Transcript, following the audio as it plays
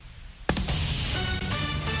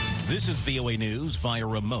This is VOA News via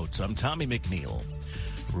remote. I'm Tommy McNeil.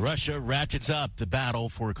 Russia ratchets up the battle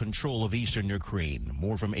for control of eastern Ukraine.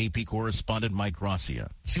 More from AP correspondent Mike Gracia.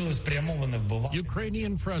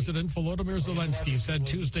 Ukrainian President Volodymyr Zelensky said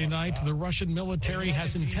Tuesday night the Russian military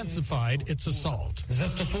has intensified its assault.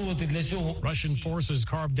 Russian forces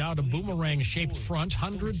carved out a boomerang-shaped front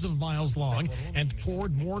hundreds of miles long and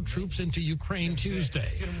poured more troops into Ukraine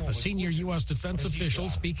Tuesday. A senior U.S. defense official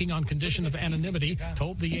speaking on condition of anonymity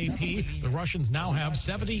told the AP the Russians now have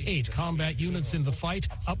 78 combat units in the fight,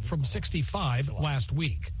 up from 65 last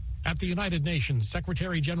week. At the United Nations,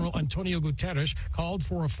 Secretary General Antonio Guterres called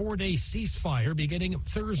for a 4-day ceasefire beginning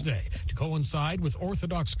Thursday to coincide with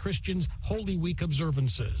Orthodox Christians' Holy Week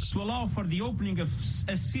observances. To allow for the opening of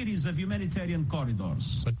a series of humanitarian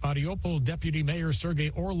corridors. But Mariupol Deputy Mayor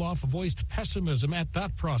Sergei Orlov voiced pessimism at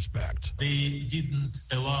that prospect. They didn't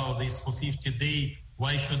allow this for 50 days.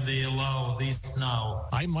 Why should they allow this now?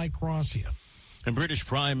 I'm Mike Gracia. And British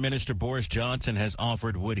Prime Minister Boris Johnson has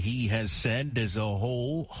offered what he has said is a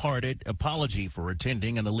wholehearted apology for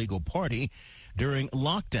attending an illegal party during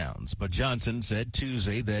lockdowns. But Johnson said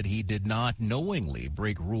Tuesday that he did not knowingly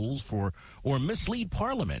break rules for or mislead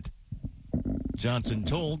Parliament. Johnson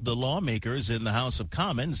told the lawmakers in the House of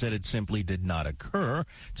Commons that it simply did not occur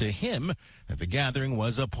to him that the gathering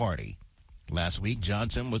was a party. Last week,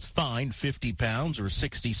 Johnson was fined £50 or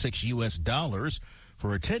 $66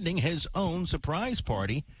 for attending his own surprise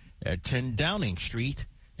party at 10 Downing Street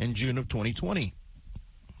in June of 2020.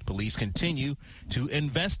 Police continue to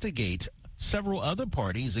investigate several other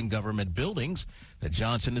parties in government buildings that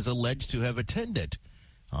Johnson is alleged to have attended.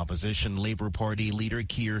 Opposition Labour Party leader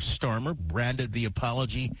Keir Starmer branded the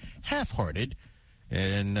apology half-hearted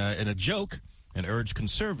and in a joke and urged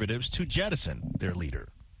conservatives to jettison their leader.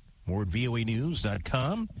 More at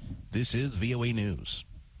voanews.com. This is VOA News.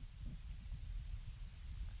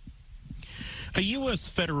 A U.S.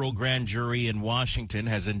 federal grand jury in Washington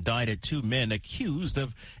has indicted 2 men accused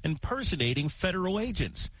of impersonating federal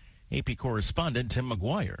agents. AP correspondent Tim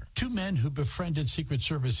McGuire. 2 men who befriended Secret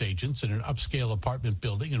Service agents in an upscale apartment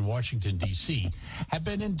building in Washington, D.C., have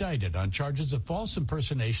been indicted on charges of false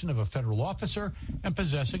impersonation of a federal officer and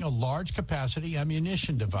possessing a large-capacity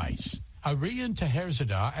ammunition device. Aryan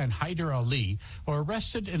Taherzadeh and Haider Ali were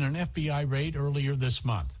arrested in an FBI raid earlier this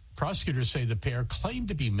month. Prosecutors say the pair claimed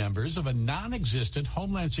to be members of a non-existent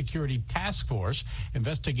Homeland Security task force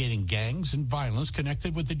investigating gangs and violence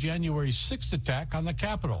connected with the January 6th attack on the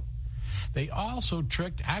Capitol. They also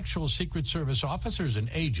tricked actual Secret Service officers and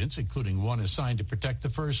agents, including one assigned to protect the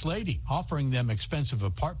First Lady, offering them expensive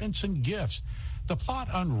apartments and gifts. The plot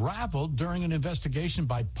unraveled during an investigation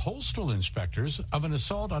by postal inspectors of an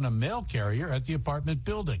assault on a mail carrier at the apartment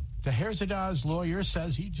building. Taherzadeh's lawyer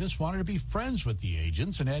says he just wanted to be friends with the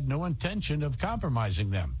agents and had no intention of compromising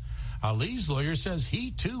them. Ali's lawyer says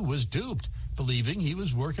he, too, was duped, believing he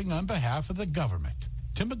was working on behalf of the government.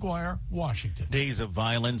 Tim McGuire, Washington. Days of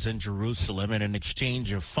violence in Jerusalem and an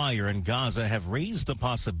exchange of fire in Gaza have raised the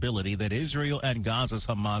possibility that Israel and Gaza's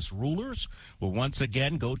Hamas rulers will once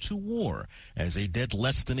again go to war, as they did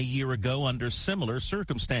less than a year ago under similar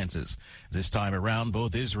circumstances. This time around,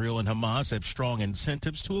 both Israel and Hamas have strong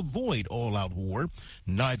incentives to avoid all-out war.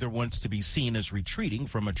 Neither wants to be seen as retreating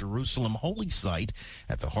from a Jerusalem holy site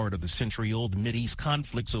at the heart of the century-old Mideast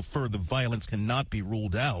conflict, so further violence cannot be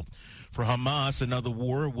ruled out. For Hamas, another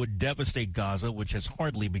war would devastate Gaza, which has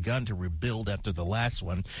hardly begun to rebuild after the last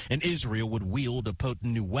one, and Israel would wield a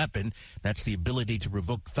potent new weapon. That's the ability to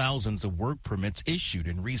revoke thousands of work permits issued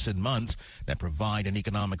in recent months that provide an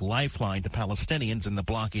economic lifeline to Palestinians in the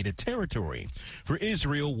blockaded territory. For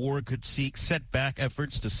Israel, war could seek setback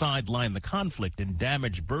efforts to sideline the conflict and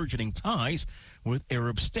damage burgeoning ties with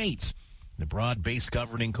Arab states. The broad-based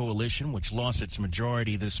governing coalition, which lost its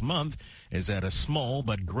majority this month, is at a small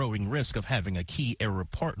but growing risk of having a key Arab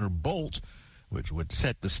partner bolt, which would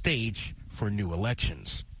set the stage for new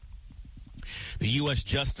elections. The U.S.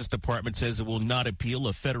 Justice Department says it will not appeal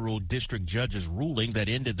a federal district judge's ruling that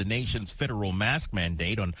ended the nation's federal mask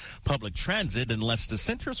mandate on public transit unless the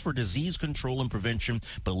Centers for Disease Control and Prevention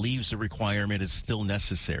believes the requirement is still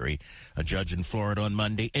necessary. A judge in Florida on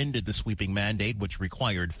Monday ended the sweeping mandate, which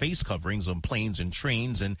required face coverings on planes and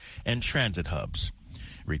trains and transit hubs.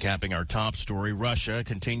 Recapping our top story, Russia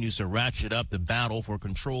continues to ratchet up the battle for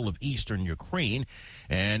control of eastern Ukraine.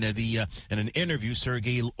 And in an interview,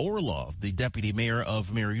 Sergei Orlov, the deputy mayor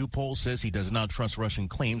of Mariupol, says he does not trust Russian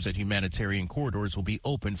claims that humanitarian corridors will be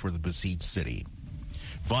open for the besieged city.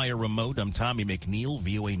 Via remote, I'm Tommy McNeil,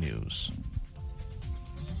 VOA News.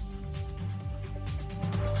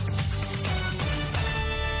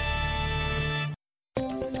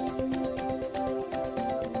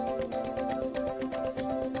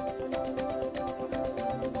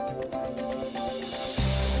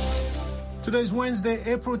 Today is Wednesday,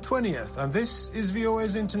 April 20th, and this is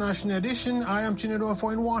VOA's International Edition. I am Chinedu Afo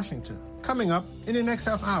in Washington. Coming up in the next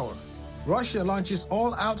half hour, Russia launches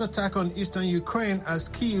all-out attack on eastern Ukraine as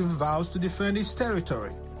Kyiv vows to defend its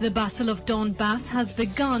territory. The Battle of Donbass has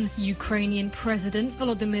begun, Ukrainian President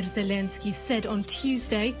Volodymyr Zelensky said on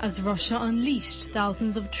Tuesday as Russia unleashed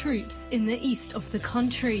thousands of troops in the east of the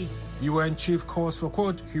country. UN chief calls for,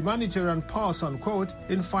 quote, humanitarian pause, unquote,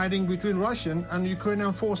 in fighting between Russian and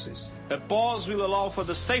Ukrainian forces. A pause will allow for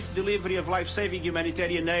the safe delivery of life-saving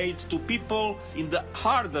humanitarian aid to people in the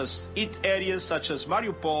hardest hit areas such as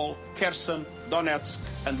Mariupol, Kherson, Donetsk,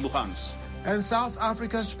 and Luhansk. And South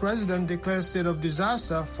Africa's president declares state of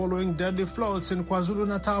disaster following deadly floods in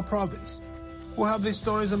KwaZulu-Natal province. We'll have these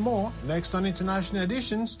stories and more next on International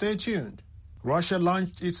Edition. Stay tuned. Russia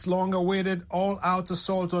launched its long-awaited all-out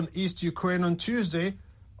assault on East Ukraine on Tuesday,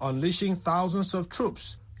 unleashing thousands of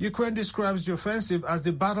troops. Ukraine describes the offensive as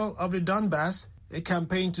the Battle of the Donbass, a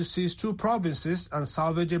campaign to seize two provinces and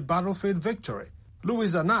salvage a battlefield victory.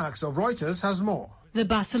 Louisa Knox of Reuters has more. The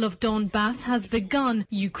Battle of Donbass has begun,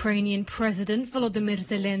 Ukrainian President Volodymyr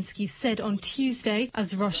Zelensky said on Tuesday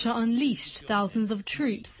as Russia unleashed thousands of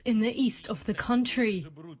troops in the east of the country.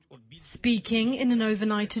 Speaking in an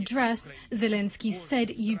overnight address, Zelensky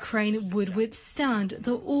said Ukraine would withstand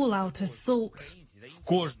the all-out assault.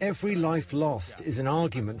 Every life lost is an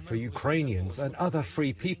argument for Ukrainians and other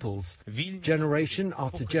free peoples, generation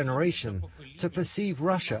after generation, to perceive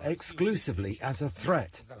Russia exclusively as a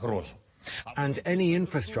threat. And any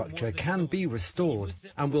infrastructure can be restored,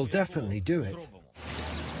 and will definitely do it.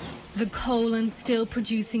 The coal and steel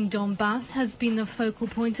producing Donbass has been the focal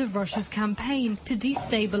point of Russia's campaign to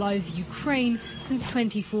destabilize Ukraine since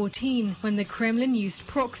 2014, when the Kremlin used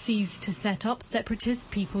proxies to set up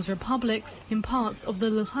separatist people's republics in parts of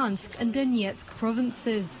the Luhansk and Donetsk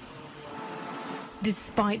provinces.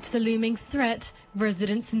 Despite the looming threat,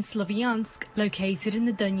 residents in Slavyansk, located in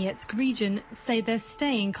the Donetsk region, say they're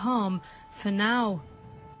staying calm for now.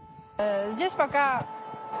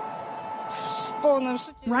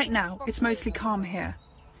 Right now, it's mostly calm here.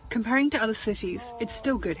 Comparing to other cities, it's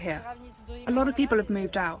still good here. A lot of people have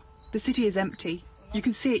moved out. The city is empty. You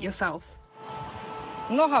can see it yourself.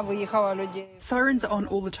 Sirens are on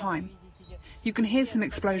all the time. You can hear some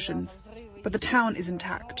explosions, but the town is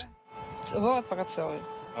intact.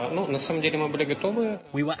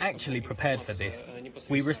 We were actually prepared for this.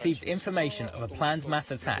 We received information of a planned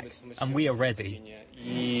mass attack, and we are ready.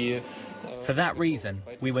 For that reason,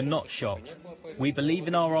 we were not shocked. We believe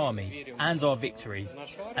in our army and our victory,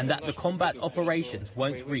 and that the combat operations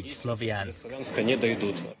won't reach Slavyansk.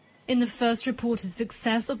 In the first reported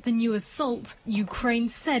success of the new assault, Ukraine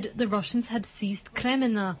said the Russians had seized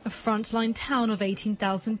Kremena, a frontline town of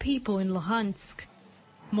 18,000 people in Luhansk.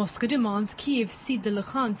 Moscow demands Kyiv cede the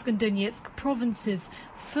Luhansk and Donetsk provinces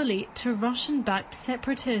fully to Russian-backed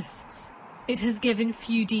separatists. It has given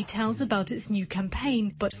few details about its new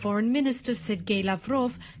campaign, but Foreign Minister Sergei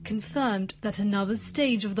Lavrov confirmed that another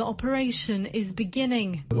stage of the operation is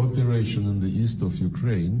beginning. The operation in the east of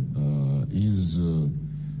Ukraine is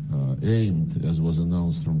aimed, as was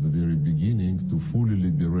announced from the very beginning, to fully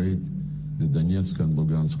liberate the Donetsk and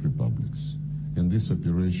Lugansk republics. And this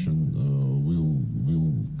operation will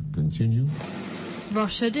continue.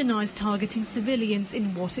 Russia denies targeting civilians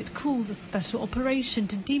in what it calls a special operation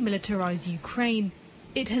to demilitarize Ukraine.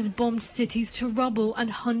 It has bombed cities to rubble, and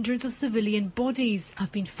hundreds of civilian bodies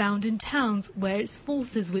have been found in towns where its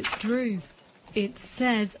forces withdrew. It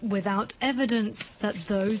says, without evidence, that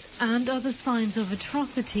those and other signs of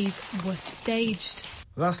atrocities were staged.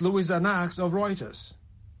 That's Louisa Knox of Reuters.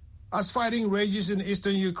 As fighting rages in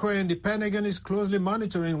eastern Ukraine, the Pentagon is closely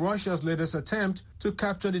monitoring Russia's latest attempt to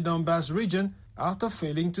capture the Donbass region after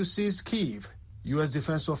failing to seize Kyiv. U.S.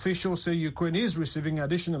 defense officials say Ukraine is receiving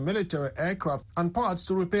additional military aircraft and parts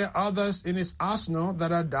to repair others in its arsenal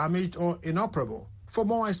that are damaged or inoperable. For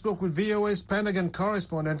more, I spoke with VOA's Pentagon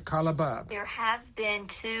correspondent, Carla Babb. There have been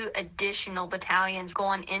 2 additional battalions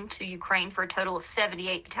going into Ukraine for a total of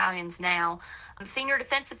 78 battalions now. Senior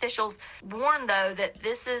defense officials warn, though, that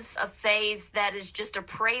this is a phase that is just a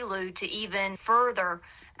prelude to even further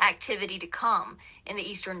activity to come in the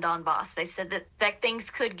eastern Donbass. They said that things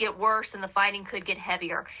could get worse and the fighting could get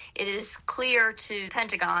heavier. It is clear to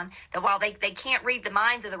Pentagon that while they can't read the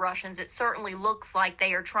minds of the Russians, it certainly looks like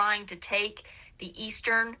they are trying to take the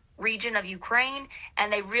eastern region of Ukraine,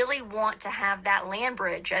 and they really want to have that land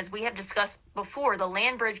bridge, as we have discussed before, the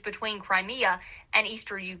land bridge between Crimea and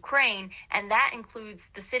eastern Ukraine, and that includes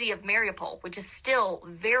the city of Mariupol, which is still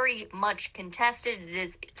very much contested. It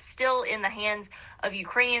is still in the hands of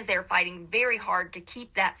Ukrainians. They're fighting very hard to keep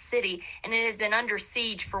that city, and it has been under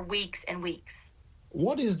siege for weeks and weeks.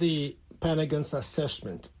 What is the Pentagon's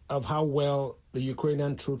assessment of how well the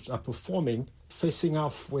Ukrainian troops are performing facing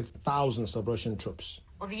off with thousands of Russian troops?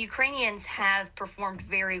 Well, the Ukrainians have performed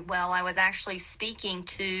very well. I was actually speaking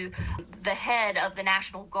to the head of the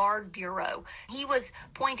National Guard Bureau. He was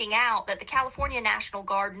pointing out that the California National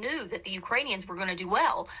Guard knew that the Ukrainians were going to do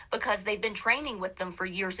well because they've been training with them for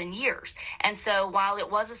years and years. And so while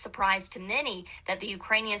it was a surprise to many that the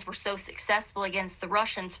Ukrainians were so successful against the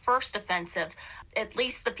Russians' first offensive, at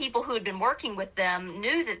least the people who had been working with them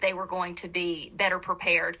knew that they were going to be better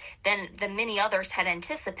prepared than many others had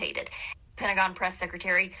anticipated. Pentagon Press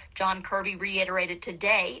Secretary John Kirby reiterated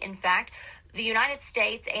today, in fact, the United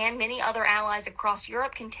States and many other allies across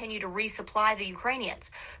Europe continue to resupply the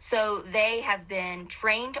Ukrainians. So they have been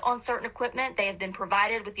trained on certain equipment. They have been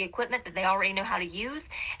provided with the equipment that they already know how to use,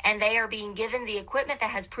 and they are being given the equipment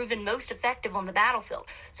that has proven most effective on the battlefield.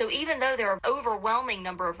 So even though there are an overwhelming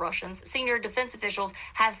number of Russians, senior defense officials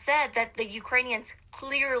have said that the Ukrainians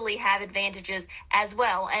clearly have advantages as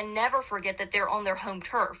well, and never forget that they're on their home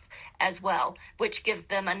turf as well, which gives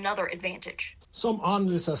them another advantage. Some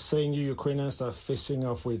analysts are saying you Ukrainians are facing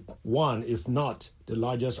off with one, if not the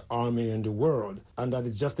largest army in the world, and that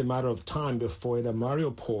it's just a matter of time before either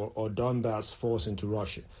Mariupol or Donbass falls into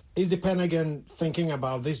Russia. Is the Pentagon thinking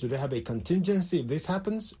about this? Do they have a contingency if this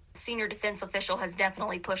happens? Senior defense official has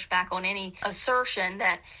definitely pushed back on any assertion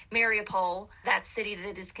that Mariupol, that city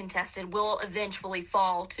that is contested, will eventually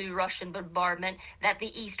fall to Russian bombardment, that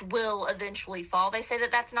the east will eventually fall. They say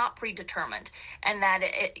that that's not predetermined, and that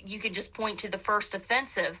you can just point to the first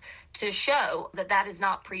offensive to show that that is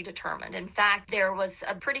not predetermined. In fact, there was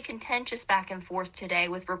a pretty contentious back and forth today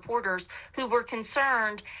with reporters who were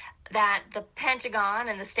concerned that the Pentagon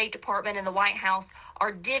and the State Department and the White House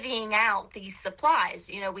are divvying out these supplies.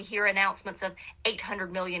 You know, we hear announcements of $800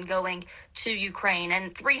 million going to Ukraine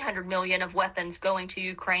and $300 million of weapons going to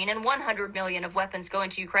Ukraine and $100 million of weapons going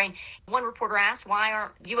to Ukraine. One reporter asked, why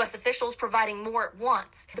aren't U.S. officials providing more at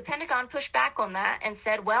once? The Pentagon pushed back on that and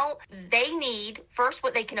said, well, they need first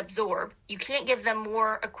what they can absorb. You can't give them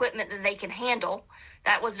more equipment than they can handle.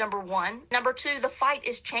 That was number one. Number two, the fight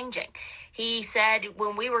is changing. He said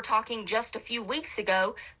when we were talking just a few weeks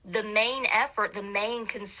ago, the main effort, the main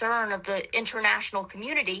concern of the international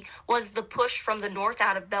community was the push from the north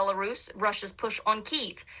out of Belarus, Russia's push on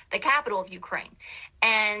Kyiv, the capital of Ukraine.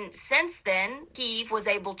 And since then, Kyiv was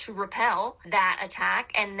able to repel that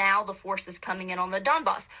attack, and now the force is coming in on the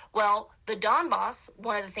Donbass. Well, the Donbass,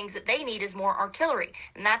 one of the things that they need is more artillery.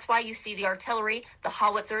 And that's why you see the artillery, the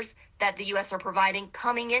howitzers that the U.S. are providing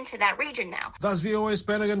coming into that region now. That's VOA's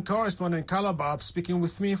Pentagon correspondent Carla Bob speaking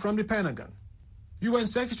with me from the Pentagon. UN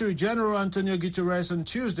Secretary General Antonio Guterres on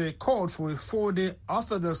Tuesday called for a 4-day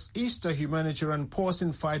Orthodox Easter humanitarian pause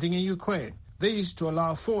in fighting in Ukraine. This to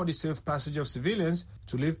allow for the safe passage of civilians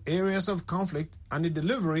to leave areas of conflict and the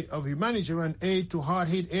delivery of humanitarian aid to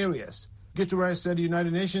hard-hit areas. Guterres said the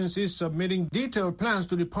United Nations is submitting detailed plans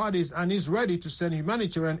to the parties and is ready to send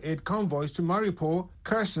humanitarian aid convoys to Mariupol,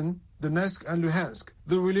 Kherson, Donetsk and Luhansk.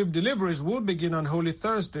 The relief deliveries will begin on Holy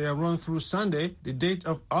Thursday and run through Sunday, the date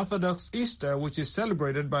of Orthodox Easter, which is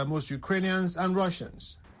celebrated by most Ukrainians and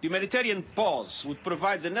Russians. The humanitarian pause would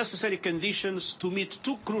provide the necessary conditions to meet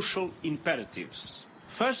two crucial imperatives.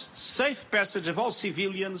 First, safe passage of all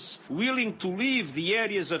civilians willing to leave the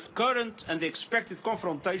areas of current and expected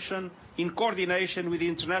confrontation in coordination with the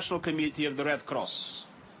International Committee of the Red Cross.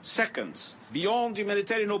 Second, beyond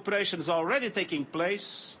humanitarian operations already taking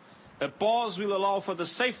place, a pause will allow for the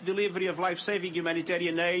safe delivery of life-saving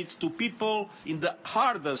humanitarian aid to people in the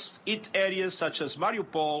hardest hit areas such as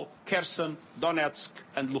Mariupol, Kherson, Donetsk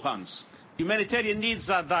and Luhansk. Humanitarian needs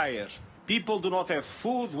are dire. People do not have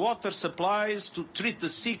food, water, supplies to treat the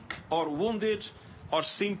sick or wounded or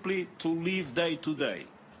simply to live day to day.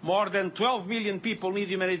 More than 12 million people need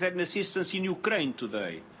humanitarian assistance in Ukraine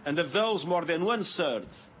today, and of those more than 1/3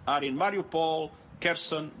 are in Mariupol,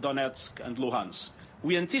 Kherson, Donetsk and Luhansk.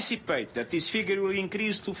 We anticipate that this figure will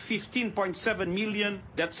increase to 15.7 million.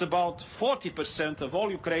 That's about 40% of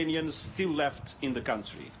all Ukrainians still left in the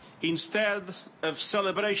country. Instead of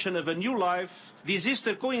celebration of a new life, this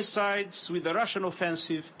Easter coincides with the Russian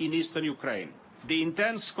offensive in eastern Ukraine. The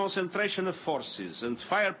intense concentration of forces and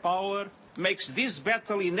firepower makes this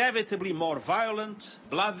battle inevitably more violent,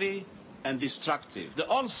 bloody and destructive. The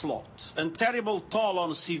onslaught and terrible toll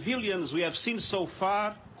on civilians we have seen so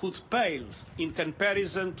far could pale in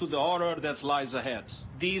comparison to the horror that lies ahead.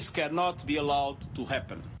 These cannot be allowed to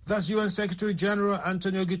happen. That's UN Secretary General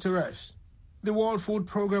Antonio Guterres. The World Food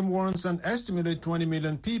Programme warns an estimated 20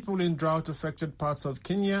 million people in drought-affected parts of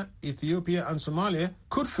Kenya, Ethiopia and Somalia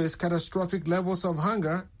could face catastrophic levels of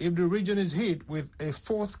hunger if the region is hit with a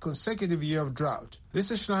fourth consecutive year of drought.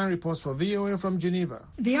 Lisa Schlein reports for VOA from Geneva.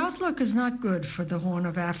 The outlook is not good for the Horn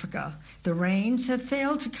of Africa. The rains have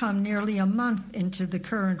failed to come nearly a month into the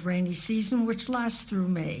current rainy season, which lasts through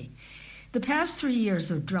May. The past 3 years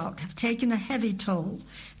of drought have taken a heavy toll.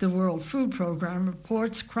 The World Food Programme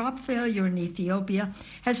reports crop failure in Ethiopia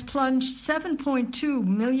has plunged 7.2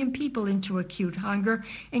 million people into acute hunger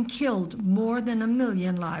and killed more than 1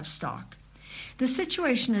 million livestock. The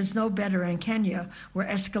situation is no better in Kenya, where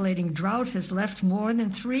escalating drought has left more than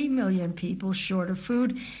 3 million people short of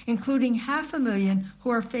food, including 500,000 who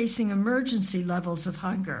are facing emergency levels of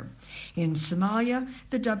hunger. In Somalia,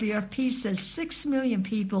 the WFP says 6 million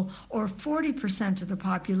people, or 40% of the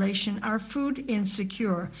population, are food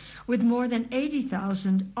insecure, with more than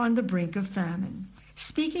 80,000 on the brink of famine.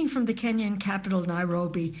 Speaking from the Kenyan capital,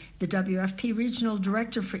 Nairobi, the WFP Regional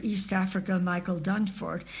Director for East Africa, Michael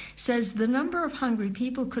Dunford, says the number of hungry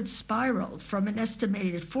people could spiral from an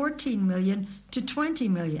estimated 14 million to 20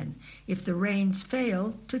 million if the rains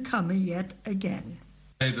fail to come yet again.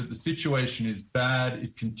 That the situation is bad,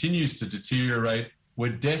 it continues to deteriorate.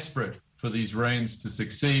 We're desperate for these rains to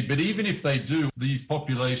succeed, but even if they do, these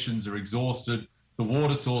populations are exhausted, the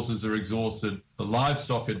water sources are exhausted, the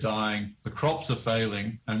livestock are dying, the crops are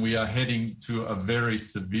failing, and we are heading to a very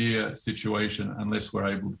severe situation unless we're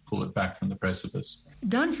able to pull it back from the precipice.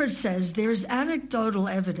 Dunford says there's anecdotal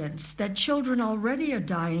evidence that children already are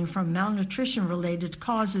dying from malnutrition-related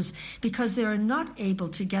causes because they are not able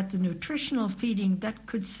to get the nutritional feeding that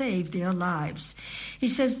could save their lives. He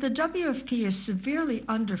says the WFP is severely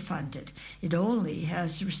underfunded. It only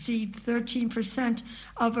has received 13%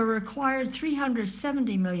 of a required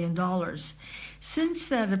 $370 million. Since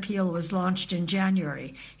that appeal was launched in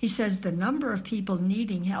January, he says the number of people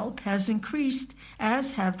needing help has increased,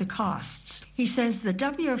 as have the costs. He says the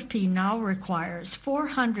WFP now requires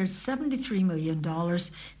 $473 million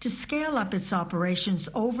to scale up its operations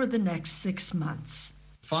over the next 6 months.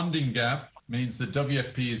 Funding gap means the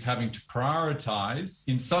WFP is having to prioritize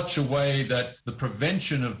in such a way that the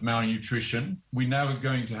prevention of malnutrition, we now are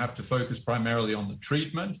going to have to focus primarily on the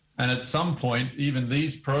treatment. And at some point, even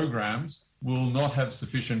these programs will not have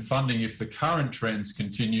sufficient funding if the current trends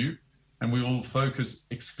continue, and we will focus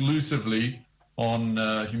exclusively on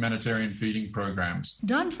humanitarian feeding programs.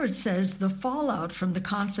 Dunford says the fallout from the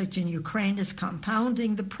conflict in Ukraine is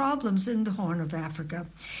compounding the problems in the Horn of Africa.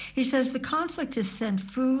 He says the conflict has sent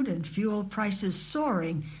food and fuel prices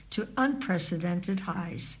soaring to unprecedented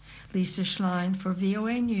highs. Lisa Schlein for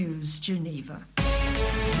VOA News, Geneva.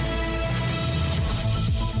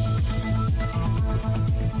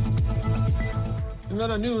 In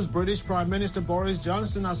other news, British Prime Minister Boris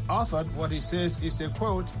Johnson has authored what he says is a,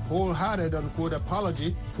 quote, wholehearted, unquote,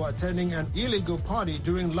 apology for attending an illegal party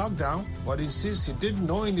during lockdown, but insists he didn't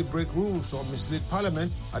knowingly break rules or mislead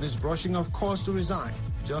Parliament at his brushing of course to resign.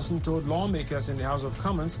 Johnson told lawmakers in the House of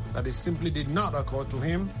Commons that it simply did not occur to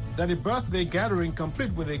him that a birthday gathering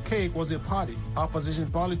complete with a cake was a party. Opposition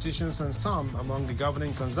politicians and some among the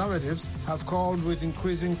governing Conservatives have called with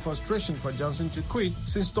increasing frustration for Johnson to quit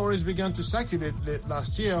since stories began to circulate late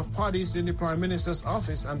last year of parties in the Prime Minister's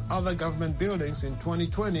office and other government buildings in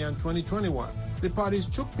 2020 and 2021. The parties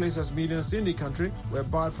took place as millions in the country were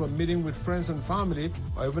barred from meeting with friends and family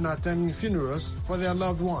or even attending funerals for their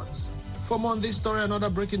loved ones. For more on this story and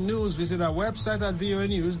other breaking news, visit our website at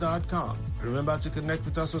voanews.com. Remember to connect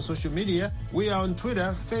with us on social media. We are on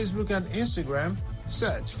Twitter, Facebook, and Instagram.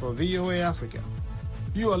 Search for VOA Africa.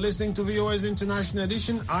 You are listening to VOA's International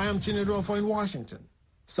Edition. I am Chinedorfo in Washington.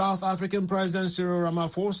 South African President Cyril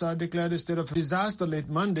Ramaphosa declared a state of disaster late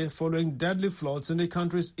Monday following deadly floods in the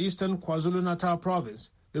country's eastern KwaZulu-Natal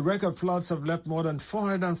province. The record floods have left more than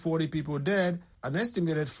 440 people dead, an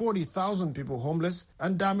estimated 40,000 people homeless,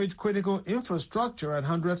 and damaged critical infrastructure and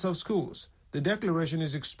hundreds of schools. The declaration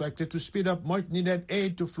is expected to speed up much-needed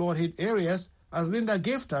aid to flood-hit areas, as Linda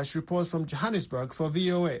Giftash reports from Johannesburg for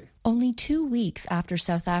VOA. Only 2 weeks after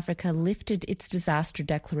South Africa lifted its disaster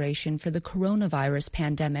declaration for the coronavirus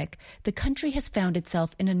pandemic, the country has found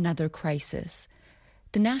itself in another crisis.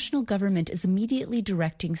 The national government is immediately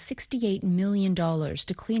directing $68 million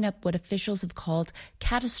to clean up what officials have called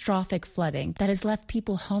catastrophic flooding that has left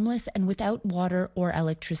people homeless and without water or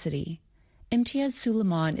electricity. Imtiaz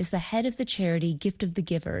Suleiman is the head of the charity Gift of the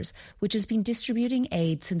Givers, which has been distributing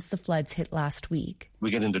aid since the floods hit last week.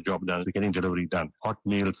 We're getting the job done. We're getting delivery done. Hot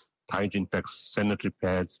meals, hygiene packs, sanitary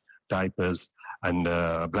pads, diapers, and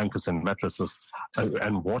blankets and mattresses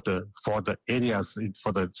and water for the areas,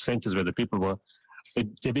 for the centers where the people were.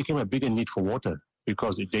 There became a bigger need for water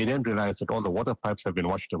because they didn't realize that all the water pipes have been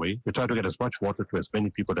washed away. We try to get as much water to as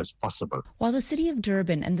many people as possible. While the city of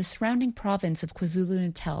Durban and the surrounding province of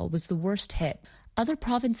KwaZulu-Natal was the worst hit, other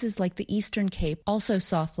provinces like the Eastern Cape also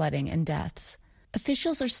saw flooding and deaths.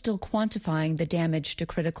 Officials are still quantifying the damage to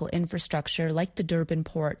critical infrastructure like the Durban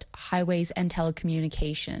port, highways, and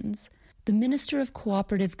telecommunications. The Minister of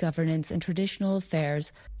Cooperative Governance and Traditional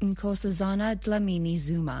Affairs, Nkosazana Dlamini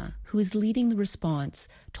Zuma, who is leading the response,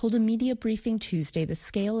 told a media briefing Tuesday the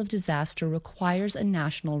scale of disaster requires a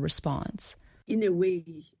national response. In a way,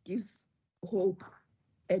 gives hope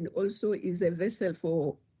and also is a vessel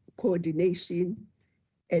for coordination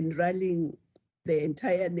and rallying the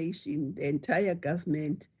entire nation, the entire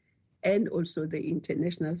government, and also the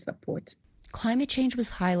international support. Climate change was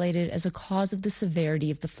highlighted as a cause of the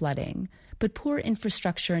severity of the flooding, but poor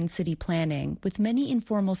infrastructure and city planning, with many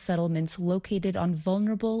informal settlements located on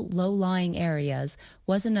vulnerable, low-lying areas,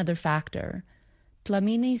 was another factor.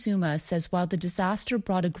 Dlamini Zuma says while the disaster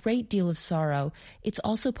brought a great deal of sorrow, it's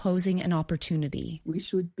also posing an opportunity. We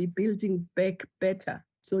should be building back better.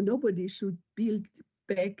 So nobody should build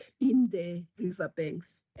back in the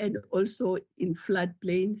riverbanks and also in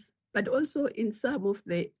floodplains, but also in some of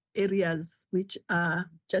the areas which are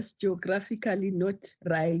just geographically not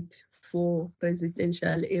right for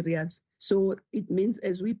residential areas. So it means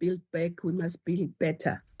as we build back, we must build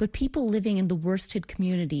better. But people living in the worst-hit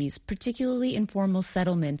communities, particularly informal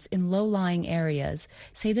settlements in low-lying areas,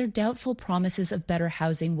 say their doubtful promises of better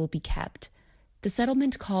housing will be kept. The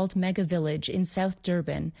settlement called Mega Village in South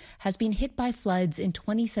Durban has been hit by floods in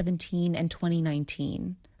 2017 and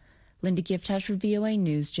 2019. Linda Giftash for VOA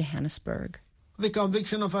News, Johannesburg. The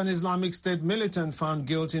conviction of an Islamic State militant found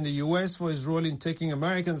guilty in the U.S. for his role in taking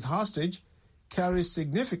Americans hostage carries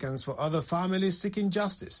significance for other families seeking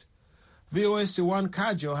justice. VOA's Siwan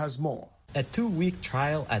Kajo has more. A 2-week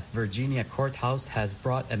trial at Virginia courthouse has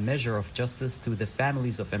brought a measure of justice to the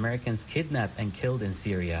families of Americans kidnapped and killed in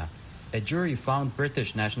Syria. A jury found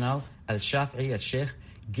British national Al-Shafi'i al-Sheikh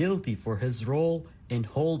guilty for his role in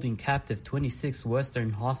holding captive 26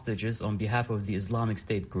 Western hostages on behalf of the Islamic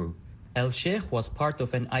State group. Al-Sheikh was part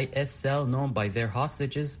of an IS cell known by their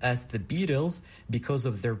hostages as the Beatles because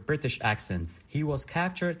of their British accents. He was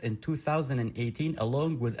captured in 2018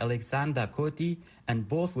 along with Alexander Koti, and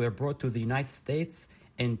both were brought to the United States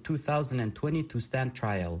in 2020 to stand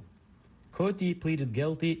trial. Koti pleaded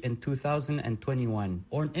guilty in 2021.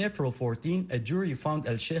 On April 14, a jury found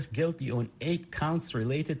Al-Sheikh guilty on 8 counts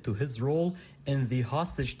related to his role in the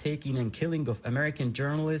hostage-taking and killing of American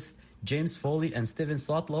journalists James Foley and Stephen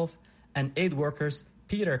Sotloff, and aid workers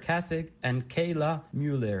Peter Kassig and Kayla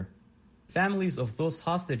Mueller. Families of those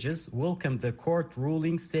hostages welcomed the court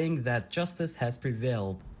ruling, saying that justice has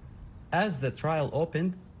prevailed. As the trial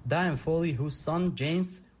opened, Diane Foley, whose son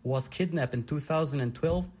James was kidnapped in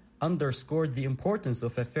 2012, underscored the importance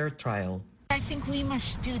of a fair trial. I think we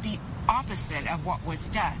must do the opposite of what was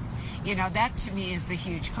done. You know, that to me is the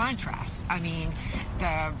huge contrast. I mean,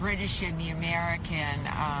 the British and the American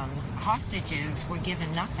hostages were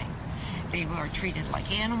given nothing. They were treated like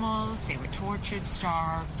animals, they were tortured,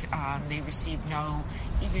 starved, they received no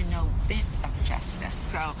bit of justice.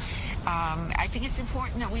 So I think it's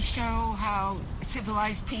important that we show how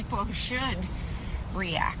civilized people should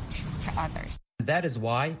react to others. That is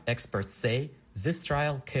why, experts say, this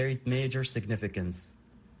trial carried major significance.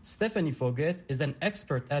 Stephanie Foguet is an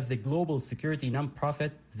expert at the global security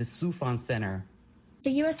nonprofit, the Soufan Center.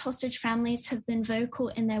 The U.S. hostage families have been vocal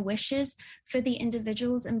in their wishes for the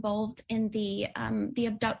individuals involved in the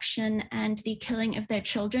abduction and the killing of their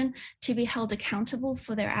children to be held accountable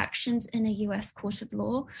for their actions in a U.S. court of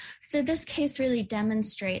law. So this case really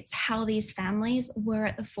demonstrates how these families were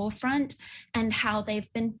at the forefront and how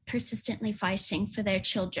they've been persistently fighting for their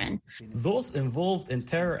children. Those involved in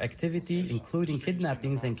terror activity, including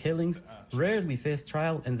kidnappings and killings, rarely face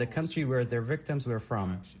trial in the country where their victims were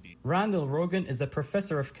from. Randall Rogan is a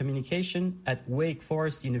professor of communication at Wake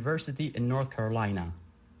Forest University in North Carolina.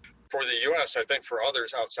 For the U.S., I think for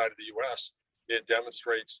others outside of the U.S., it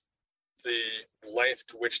demonstrates the length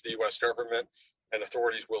to which the U.S. government and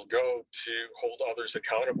authorities will go to hold others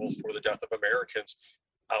accountable for the death of Americans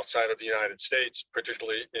outside of the United States,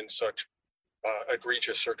 particularly in such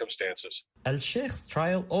egregious circumstances. Al-Sheikh's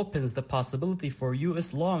trial opens the possibility for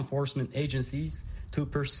U.S. law enforcement agencies to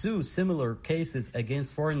pursue similar cases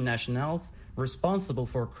against foreign nationals responsible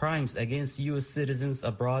for crimes against U.S. citizens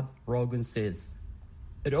abroad, Rogan says.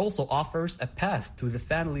 It also offers a path to the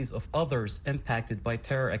families of others impacted by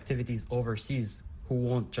terror activities overseas who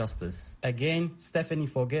want justice. Again, Stephanie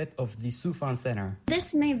Forget of the Soufan Center.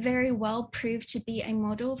 This may very well prove to be a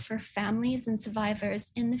model for families and survivors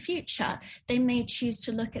in the future. They may choose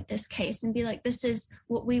to look at this case and be like, this is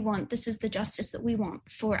what we want. This is the justice that we want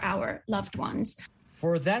for our loved ones.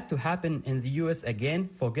 For that to happen in the U.S. again,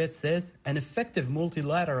 Forget says, an effective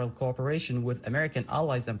multilateral cooperation with American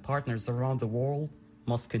allies and partners around the world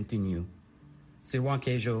must continue. Sirwan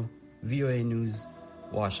Kejo, VOA News,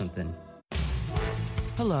 Washington.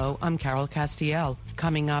 Hello, I'm Carol Castiel.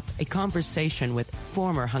 Coming up, a conversation with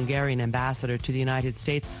former Hungarian ambassador to the United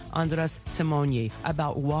States, Andras Simonyi,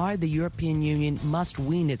 about why the European Union must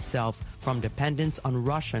wean itself from dependence on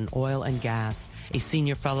Russian oil and gas. A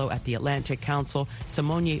senior fellow at the Atlantic Council,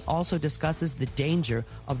 Simonyi also discusses the danger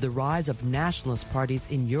of the rise of nationalist parties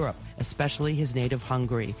in Europe, especially his native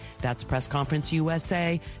Hungary. That's Press Conference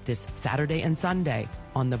USA this Saturday and Sunday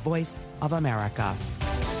on The Voice of America.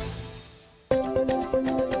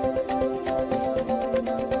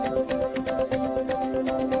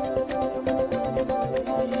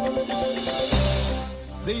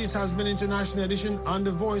 This has been International Edition on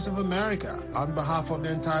The Voice of America. On behalf of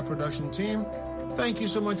the entire production team, thank you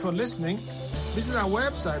so much for listening. Visit our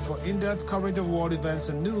website for in-depth coverage of world events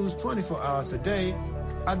and news 24 hours a day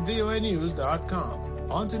at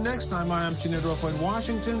voanews.com. Until next time, I am Chinedrofo in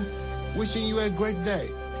Washington, wishing you a great day.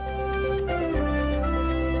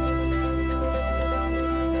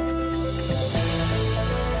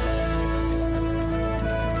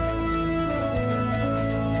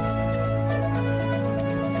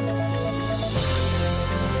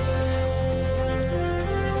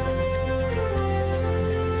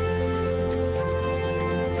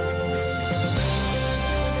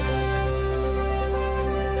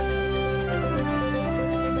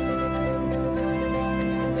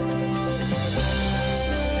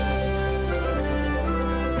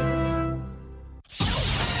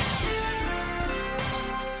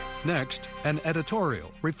 Next, an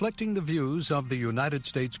editorial reflecting the views of the United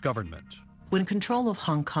States government. When control of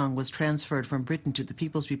Hong Kong was transferred from Britain to the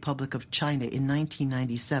People's Republic of China in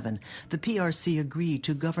 1997, the PRC agreed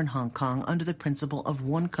to govern Hong Kong under the principle of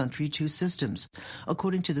one country, two systems.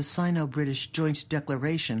 According to the Sino-British Joint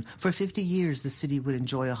Declaration, for 50 years the city would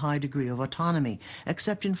enjoy a high degree of autonomy,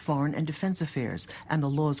 except in foreign and defense affairs, and the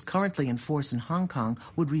laws currently in force in Hong Kong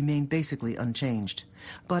would remain basically unchanged.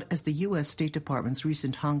 But as the U.S. State Department's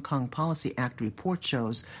recent Hong Kong Policy Act report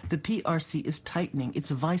shows, the PRC is tightening its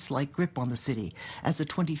vice-like grip on the city as the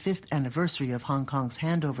 25th anniversary of Hong Kong's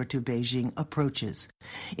handover to Beijing approaches.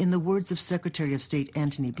 In the words of Secretary of State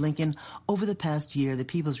Antony Blinken, over the past year, the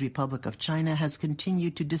People's Republic of China has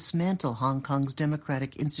continued to dismantle Hong Kong's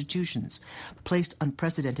democratic institutions, placed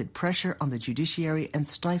unprecedented pressure on the judiciary, and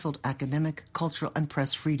stifled academic, cultural, and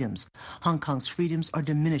press freedoms. Hong Kong's freedoms are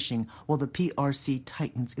diminishing while the PRC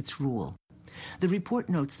tightens its rule. The report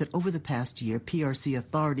notes that over the past year, PRC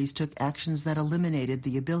authorities took actions that eliminated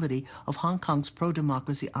the ability of Hong Kong's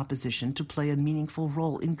pro-democracy opposition to play a meaningful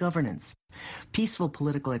role in governance. Peaceful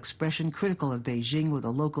political expression critical of Beijing with a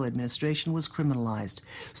local administration was criminalized.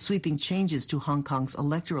 Sweeping changes to Hong Kong's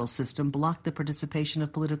electoral system blocked the participation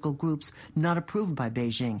of political groups not approved by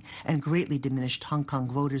Beijing and greatly diminished Hong Kong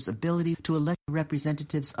voters' ability to elect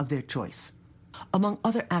representatives of their choice. Among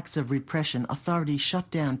other acts of repression, authorities shut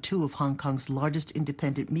down two of Hong Kong's largest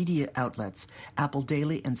independent media outlets, Apple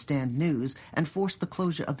Daily and Stand News, and forced the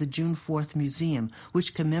closure of the June 4th Museum,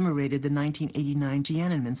 which commemorated the 1989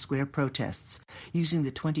 Tiananmen Square protests. Using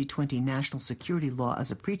the 2020 national security law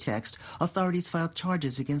as a pretext, authorities filed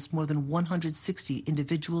charges against more than 160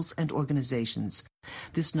 individuals and organizations.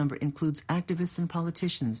 This number includes activists and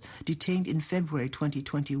politicians detained in February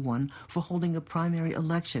 2021 for holding a primary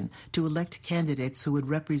election to elect candidates who would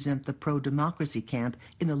represent the pro-democracy camp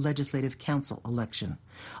in the Legislative Council election.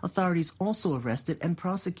 Authorities also arrested and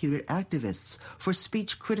prosecuted activists for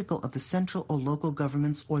speech critical of the central or local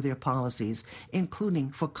governments or their policies,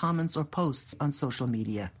 including for comments or posts on social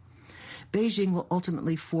media. Beijing will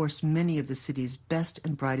ultimately force many of the city's best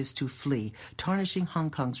and brightest to flee, tarnishing Hong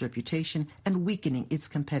Kong's reputation and weakening its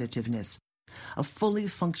competitiveness. A fully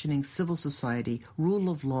functioning civil society, rule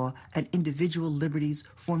of law, and individual liberties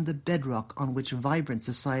form the bedrock on which vibrant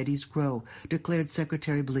societies grow, declared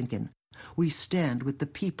Secretary Blinken. We stand with the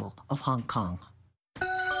people of Hong Kong.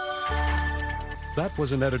 That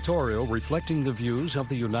was an editorial reflecting the views of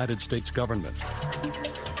the United States government.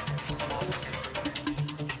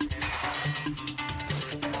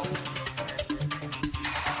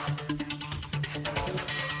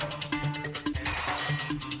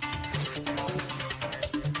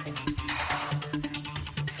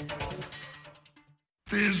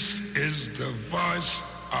 This is the voice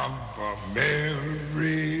of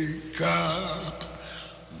America.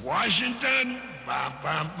 Washington,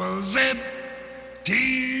 Z,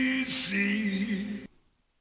 T.C.